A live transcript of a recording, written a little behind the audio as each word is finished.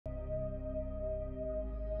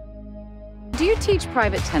do you teach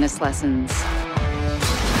private tennis lessons?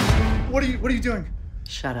 What are you doing?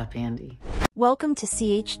 Shut up, Andy. Welcome to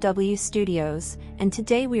CHW Studios, and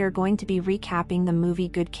today we are going to be recapping the movie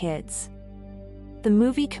Good Kids. The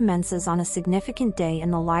movie commences on a significant day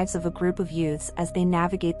in the lives of a group of youths as they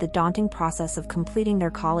navigate the daunting process of completing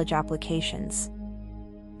their college applications.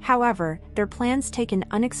 However, their plans take an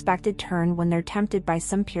unexpected turn when they're tempted by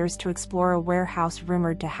some peers to explore a warehouse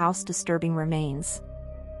rumored to house disturbing remains.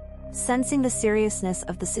 Sensing the seriousness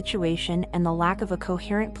of the situation and the lack of a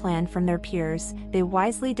coherent plan from their peers, they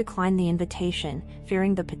wisely decline the invitation,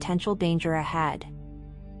 fearing the potential danger ahead.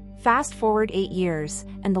 Fast forward 8 years,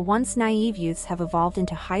 and the once naive youths have evolved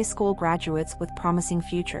into high school graduates with promising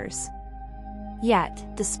futures. Yet,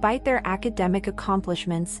 despite their academic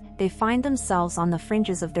accomplishments, they find themselves on the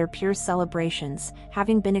fringes of their peers' celebrations,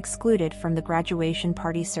 having been excluded from the graduation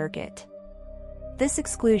party circuit. This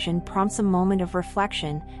exclusion prompts a moment of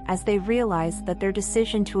reflection, as they realize that their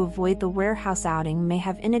decision to avoid the warehouse outing may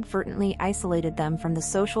have inadvertently isolated them from the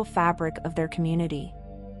social fabric of their community.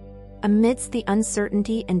 Amidst the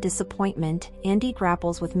uncertainty and disappointment, Andy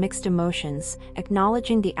grapples with mixed emotions,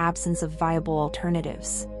 acknowledging the absence of viable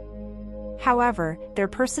alternatives. However, their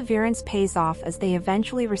perseverance pays off as they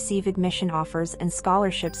eventually receive admission offers and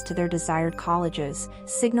scholarships to their desired colleges,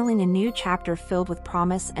 signaling a new chapter filled with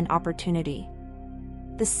promise and opportunity.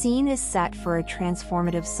 The scene is set for a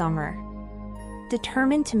transformative summer.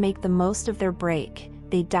 Determined to make the most of their break,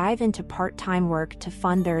 they dive into part-time work to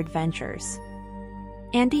fund their adventures.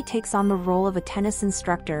 Andy takes on the role of a tennis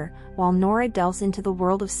instructor, while Nora delves into the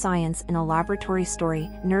world of science in a laboratory story,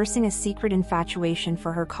 nursing a secret infatuation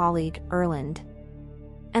for her colleague, Erland.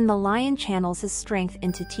 And the Lion channels his strength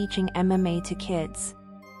into teaching MMA to kids.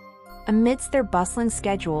 Amidst their bustling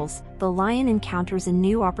schedules, the Lion encounters a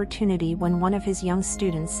new opportunity when one of his young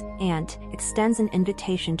students, Ant, extends an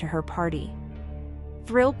invitation to her party.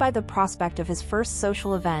 Thrilled by the prospect of his first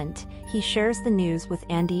social event, he shares the news with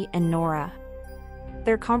Andy and Nora.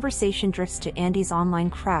 Their conversation drifts to Andy's online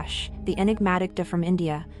crush, the enigmatic Da from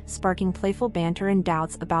India, sparking playful banter and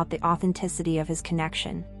doubts about the authenticity of his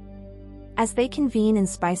connection. As they convene in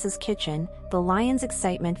Spice's kitchen, the Lion's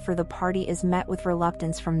excitement for the party is met with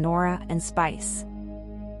reluctance from Nora and Spice.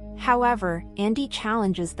 However, Andy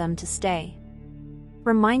challenges them to stay,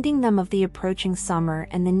 reminding them of the approaching summer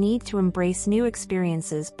and the need to embrace new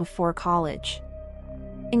experiences before college.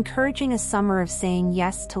 Encouraging a summer of saying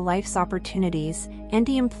yes to life's opportunities,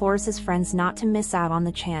 Andy implores his friends not to miss out on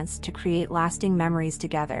the chance to create lasting memories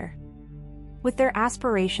together. With their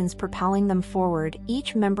aspirations propelling them forward,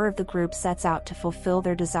 each member of the group sets out to fulfill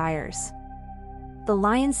their desires. The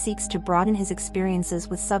Lion seeks to broaden his experiences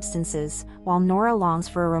with substances, while Nora longs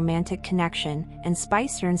for a romantic connection, and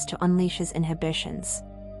Spice yearns to unleash his inhibitions.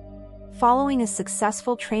 Following a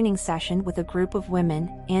successful training session with a group of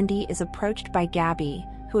women, Andy is approached by Gabby,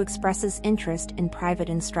 who expresses interest in private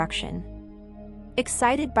instruction.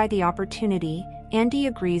 Excited by the opportunity, Andy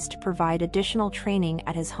agrees to provide additional training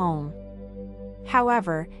at his home.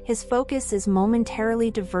 However, his focus is momentarily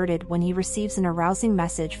diverted when he receives an arousing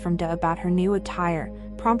message from Da about her new attire,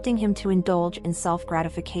 prompting him to indulge in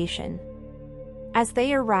self-gratification. As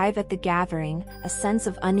they arrive at the gathering, a sense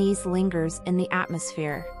of unease lingers in the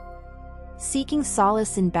atmosphere. Seeking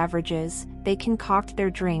solace in beverages, they concoct their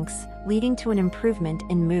drinks, leading to an improvement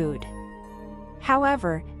in mood.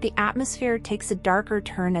 However, the atmosphere takes a darker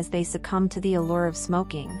turn as they succumb to the allure of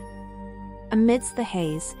smoking. Amidst the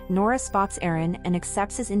haze, Nora spots Aaron and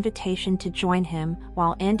accepts his invitation to join him,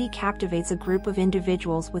 while Andy captivates a group of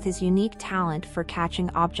individuals with his unique talent for catching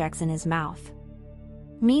objects in his mouth.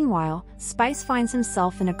 Meanwhile, Spice finds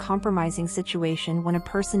himself in a compromising situation when a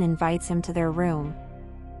person invites him to their room.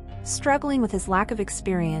 Struggling with his lack of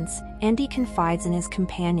experience, Andy confides in his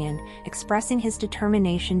companion, expressing his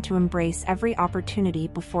determination to embrace every opportunity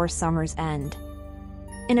before summer's end.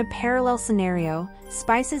 In a parallel scenario,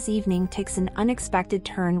 Spice's evening takes an unexpected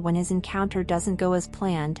turn when his encounter doesn't go as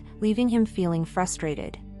planned, leaving him feeling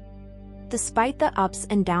frustrated. Despite the ups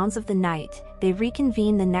and downs of the night, they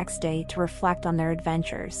reconvene the next day to reflect on their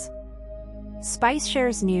adventures. Spice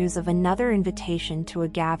shares news of another invitation to a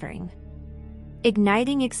gathering,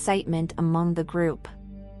 igniting excitement among the group.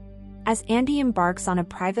 As Andy embarks on a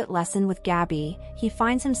private lesson with Gabby, he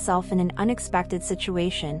finds himself in an unexpected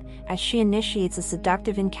situation as she initiates a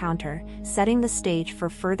seductive encounter, setting the stage for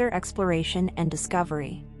further exploration and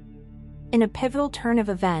discovery. In a pivotal turn of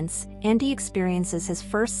events, Andy experiences his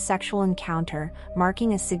first sexual encounter,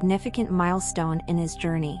 marking a significant milestone in his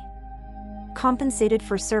journey. Compensated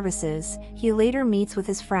for services, he later meets with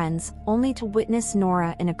his friends, only to witness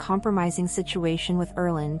Nora in a compromising situation with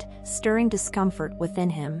Erland, stirring discomfort within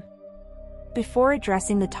him. Before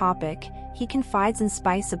addressing the topic, he confides in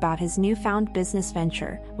Spice about his newfound business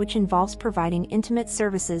venture, which involves providing intimate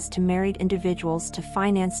services to married individuals to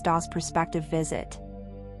finance Dawes' prospective visit.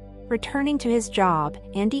 Returning to his job,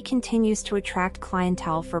 Andy continues to attract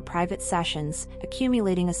clientele for private sessions,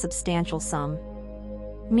 accumulating a substantial sum.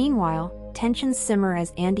 Meanwhile, tensions simmer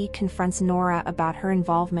as Andy confronts Nora about her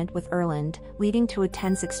involvement with Erland, leading to a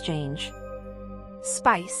tense exchange.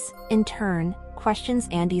 Spice, in turn, questions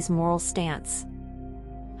Andy's moral stance,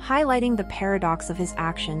 highlighting the paradox of his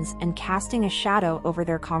actions and casting a shadow over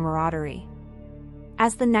their camaraderie.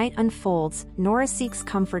 As the night unfolds, Nora seeks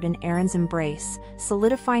comfort in Aaron's embrace,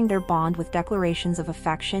 solidifying their bond with declarations of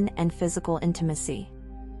affection and physical intimacy.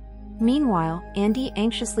 Meanwhile, Andy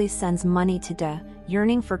anxiously sends money to Da,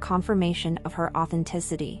 yearning for confirmation of her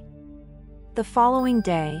authenticity. The following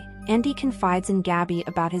day, Andy confides in Gabby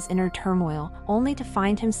about his inner turmoil, only to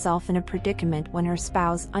find himself in a predicament when her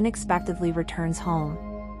spouse unexpectedly returns home.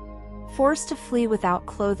 Forced to flee without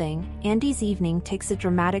clothing, Andy's evening takes a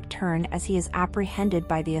dramatic turn as he is apprehended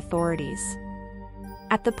by the authorities.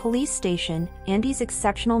 At the police station, Andy's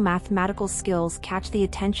exceptional mathematical skills catch the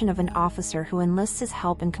attention of an officer who enlists his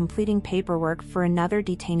help in completing paperwork for another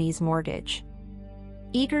detainee's mortgage.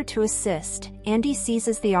 Eager to assist, Andy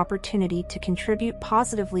seizes the opportunity to contribute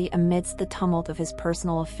positively amidst the tumult of his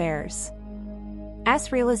personal affairs.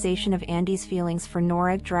 As realization of Andy's feelings for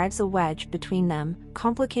Nora drives a wedge between them,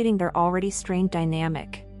 complicating their already strained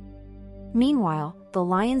dynamic. Meanwhile, the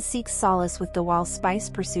Lion seeks solace with Da while Spice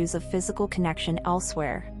pursues a physical connection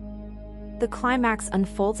elsewhere. The climax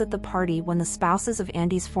unfolds at the party when the spouses of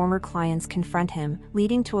Andy's former clients confront him,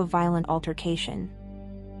 leading to a violent altercation.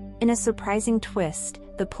 In a surprising twist,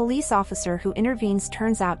 the police officer who intervenes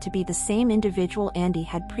turns out to be the same individual Andy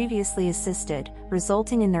had previously assisted,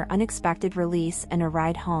 resulting in their unexpected release and a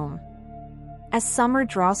ride home. As summer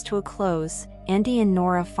draws to a close, Andy and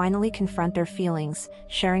Nora finally confront their feelings,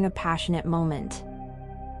 sharing a passionate moment.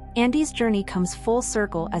 Andy's journey comes full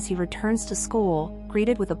circle as he returns to school,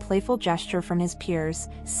 greeted with a playful gesture from his peers,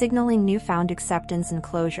 signaling newfound acceptance and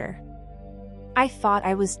closure. "I thought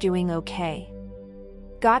I was doing okay.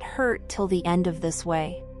 Got hurt till the end of this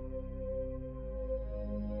way."